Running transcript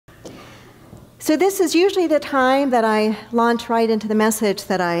So this is usually the time that I launch right into the message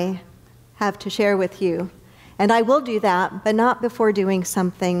that I have to share with you. And I will do that, but not before doing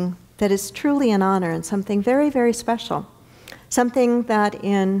something that is truly an honor and something very, very special. Something that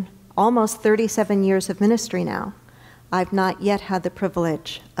in almost 37 years of ministry now, I've not yet had the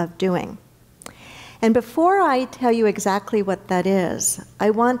privilege of doing. And before I tell you exactly what that is,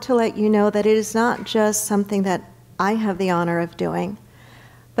 I want to let you know that it is not just something that I have the honor of doing,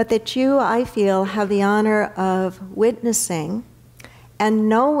 but that you, I feel, have the honor of witnessing and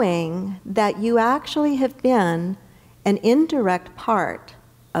knowing that you actually have been an indirect part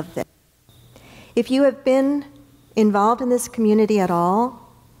of this. If you have been involved in this community at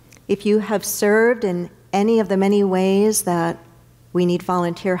all, if you have served in any of the many ways that we need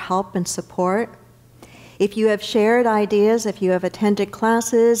volunteer help and support, if you have shared ideas, if you have attended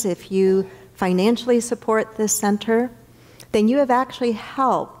classes, if you financially support this center, then you have actually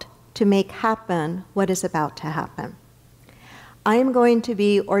helped to make happen what is about to happen. I am going to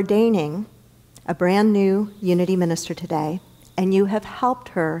be ordaining a brand new Unity minister today, and you have helped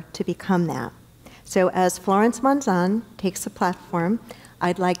her to become that. So as Florence Monzon takes the platform,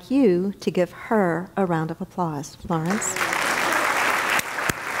 I'd like you to give her a round of applause. Florence.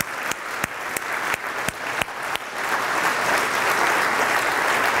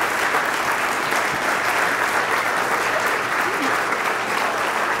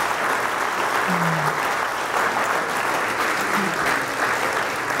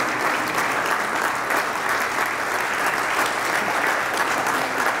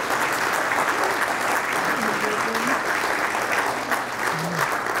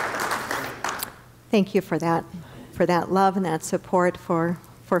 Thank you for that love and that support for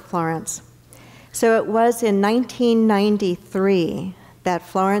Florence. So it was in 1993 that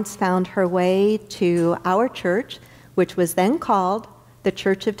Florence found her way to our church, which was then called the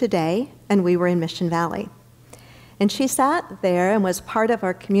Church of Today, and we were in Mission Valley. And she sat there and was part of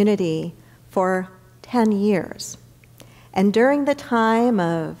our community for 10 years. And during the time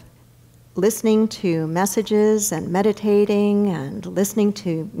of listening to messages and meditating and listening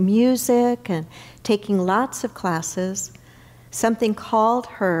to music and taking lots of classes, something called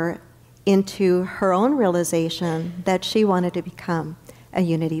her into her own realization that she wanted to become a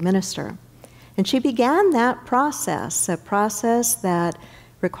Unity minister. And she began that process, a process that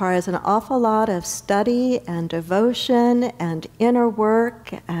requires an awful lot of study and devotion and inner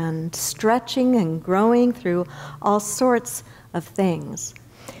work and stretching and growing through all sorts of things.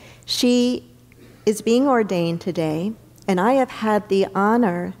 She is being ordained today, and I have had the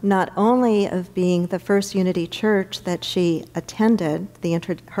honor not only of being the first Unity church that she attended,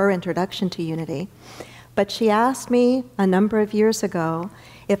 her introduction to Unity, but she asked me a number of years ago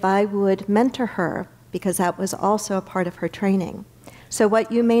if I would mentor her, because that was also a part of her training. So what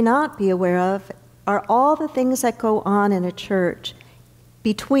you may not be aware of are all the things that go on in a church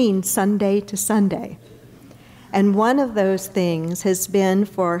between Sunday to Sunday. And one of those things has been,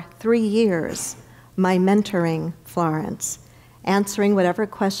 for 3 years, my mentoring Florence, answering whatever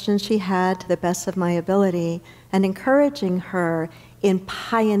questions she had to the best of my ability, and encouraging her in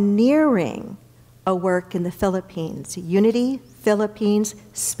pioneering a work in the Philippines, Unity Philippines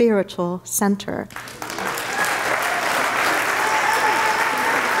Spiritual Center.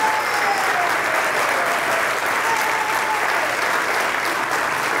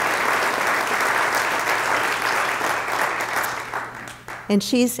 And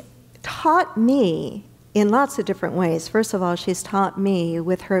she's taught me in lots of different ways. First of all, she's taught me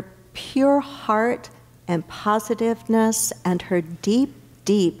with her pure heart and positiveness and her deep,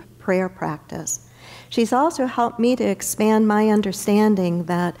 deep prayer practice. She's also helped me to expand my understanding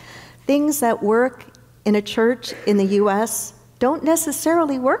that things that work in a church in the U.S. don't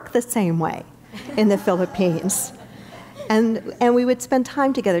necessarily work the same way in the Philippines. And we would spend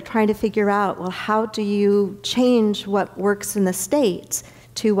time together trying to figure out, well, how do you change what works in the States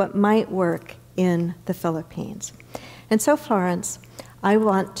to what might work in the Philippines? And so, Florence, I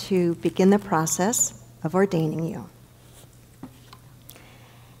want to begin the process of ordaining you.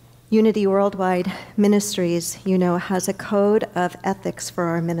 Unity Worldwide Ministries, you know, has a code of ethics for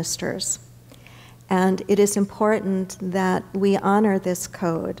our ministers. And it is important that we honor this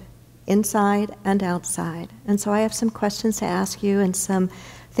code inside and outside. And so I have some questions to ask you and some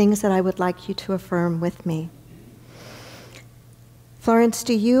things that I would like you to affirm with me. Florence,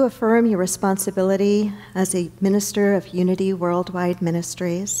 do you affirm your responsibility as a minister of Unity Worldwide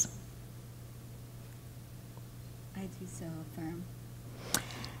Ministries? I do so affirm.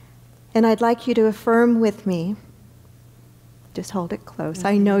 And I'd like you to affirm with me. Just hold it close. Okay.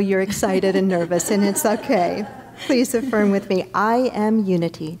 I know you're excited and nervous, and it's okay. Please affirm with me. I am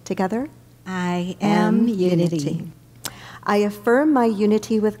Unity. Together? I am unity. I affirm my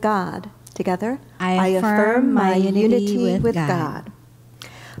unity with God. Together, I affirm my unity with God.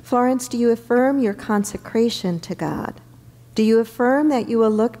 Florence, do you affirm your consecration to God? Do you affirm that you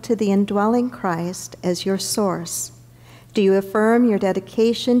will look to the indwelling Christ as your source? Do you affirm your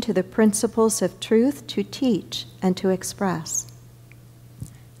dedication to the principles of truth to teach and to express?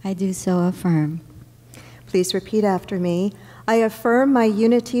 I do so affirm. Please repeat after me. I affirm my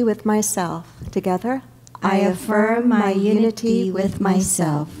unity with myself. Together, I affirm my unity with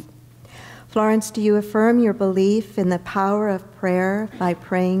myself. Florence, do you affirm your belief in the power of prayer by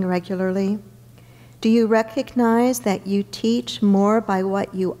praying regularly? Do you recognize that you teach more by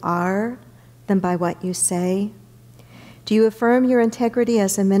what you are than by what you say? Do you affirm your integrity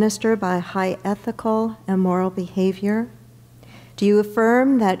as a minister by high ethical and moral behavior? Do you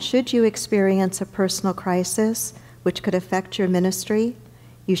affirm that should you experience a personal crisis which could affect your ministry,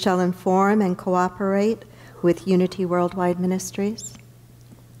 you shall inform and cooperate with Unity Worldwide Ministries?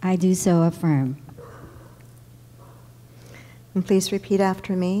 I do so affirm. And please repeat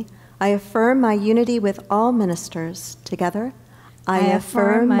after me. I affirm my unity with all ministers. Together, I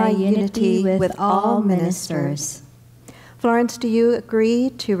affirm my unity with all ministers. Florence, do you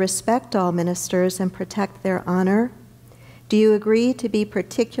agree to respect all ministers and protect their honor? Do you agree to be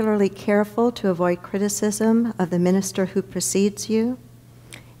particularly careful to avoid criticism of the minister who precedes you?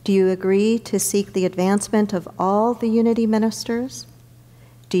 Do you agree to seek the advancement of all the unity ministers?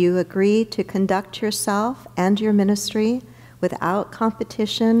 Do you agree to conduct yourself and your ministry without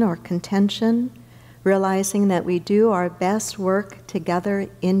competition or contention, realizing that we do our best work together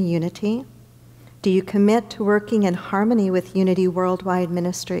in unity? Do you commit to working in harmony with Unity Worldwide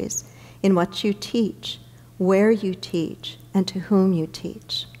Ministries in what you teach, where you teach, and to whom you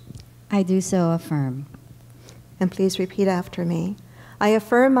teach? I do so affirm. And please repeat after me. I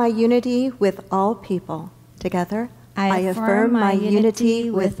affirm my unity with all people. Together, I affirm my unity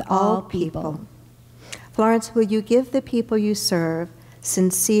with all people. Florence, will you give the people you serve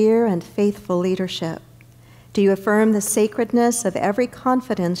sincere and faithful leadership? Do you affirm the sacredness of every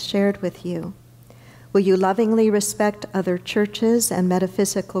confidence shared with you? Will you lovingly respect other churches and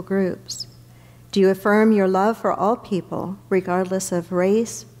metaphysical groups? Do you affirm your love for all people, regardless of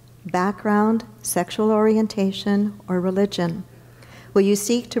race, background, sexual orientation, or religion? Will you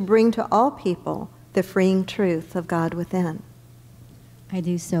seek to bring to all people the freeing truth of God within? I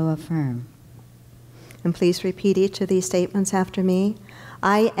do so affirm. And please repeat each of these statements after me.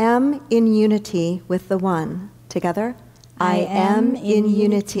 I am in unity with the One. Together, I am in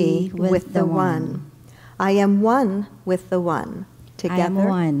unity with the One. I am one with the One. Together, I am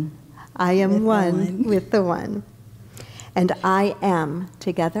one. I am with one the one. with the One. And I am.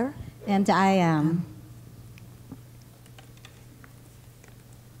 Together, And I am.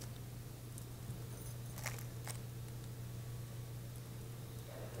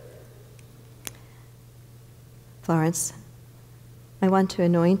 Florence, I want to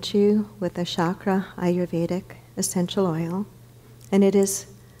anoint you with a chakra Ayurvedic essential oil, and it is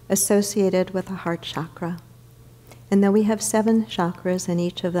associated with the heart chakra. And though we have 7 chakras, and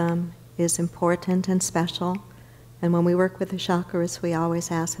each of them is important and special, and when we work with the chakras, we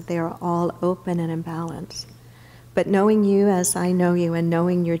always ask that they are all open and in balance. But knowing you as I know you and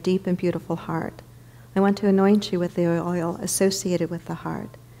knowing your deep and beautiful heart, I want to anoint you with the oil associated with the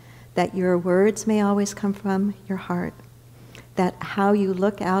heart, that your words may always come from your heart, that how you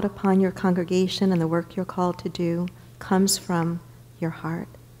look out upon your congregation and the work you're called to do comes from your heart,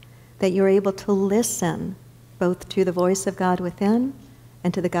 that you're able to listen both to the voice of God within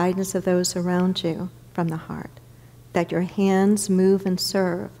and to the guidance of those around you from the heart, that your hands move and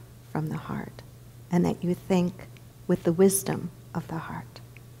serve from the heart, and that you think with the wisdom of the heart.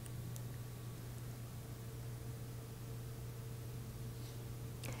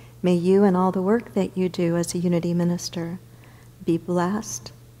 May you and all the work that you do as a unity minister be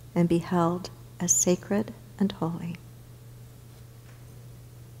blessed and be held as sacred and holy.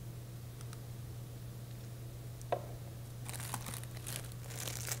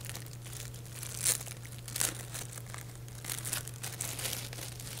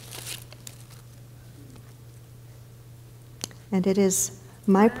 And it is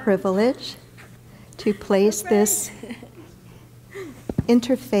my privilege to place this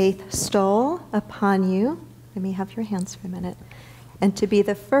interfaith stole upon you. Let me have your hands for a minute. And to be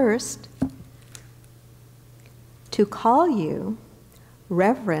the first to call you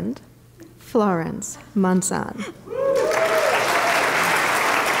Reverend Florence Monzon.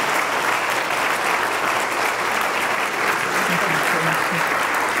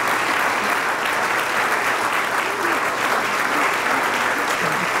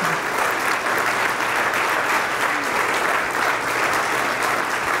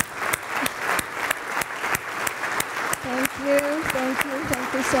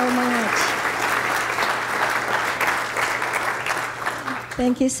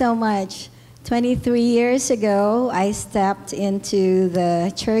 Thank you so much. 23 years ago, I stepped into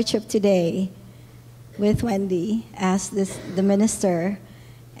the Church of Today with Wendy as the minister,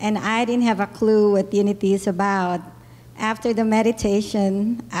 and I didn't have a clue what unity is about. After the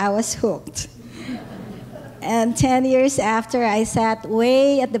meditation, I was hooked. And 10 years after, I sat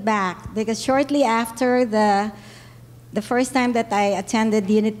way at the back, because shortly after the first time that I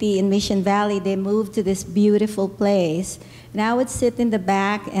attended Unity in Mission Valley, they moved to this beautiful place. And I would sit in the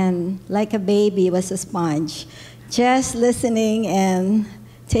back and, like a baby, was a sponge, just listening and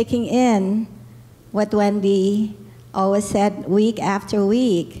taking in what Wendy always said week after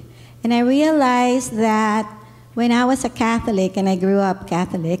week. And I realized that when I was a Catholic, and I grew up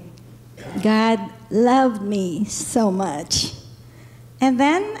Catholic, God loved me so much. And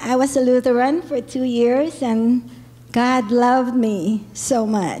then I was a Lutheran for 2 years, and God loved me so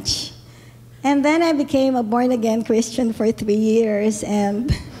much. And then I became a born-again Christian for 3 years,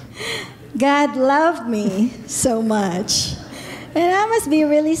 and God loved me so much. And I must be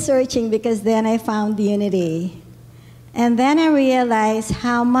really searching, because then I found unity. And then I realized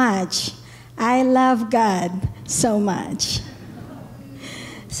how much I love God so much.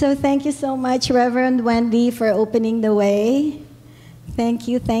 So thank you so much, Reverend Wendy, for opening the way. Thank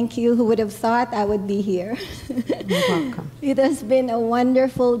you, thank you. Who would have thought I would be here? You're welcome. It has been a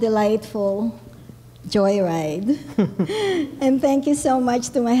wonderful, delightful joyride. And thank you so much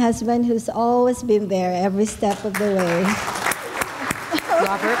to my husband, who's always been there every step of the way.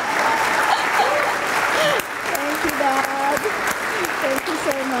 Robert? Thank you, Dad. Thank you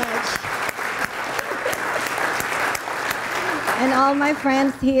so much. And all my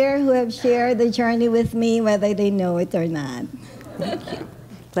friends here who have shared the journey with me, whether they know it or not. Thank you.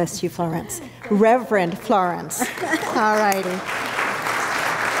 Bless you, Florence. Reverend Florence. All righty.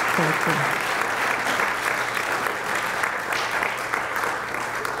 Thank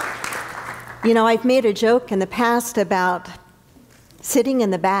you. You know, I've made a joke in the past about sitting in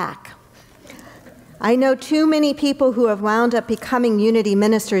the back. I know too many people who have wound up becoming Unity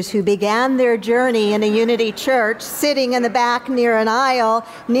ministers who began their journey in a Unity church sitting in the back near an aisle,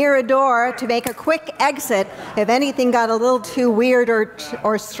 near a door, to make a quick exit if anything got a little too weird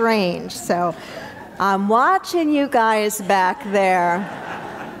or strange. So I'm watching you guys back there.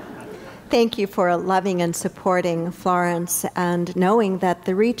 Thank you for loving and supporting Florence, and knowing that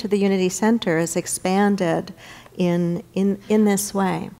the reach of the Unity Center is expanded in this way.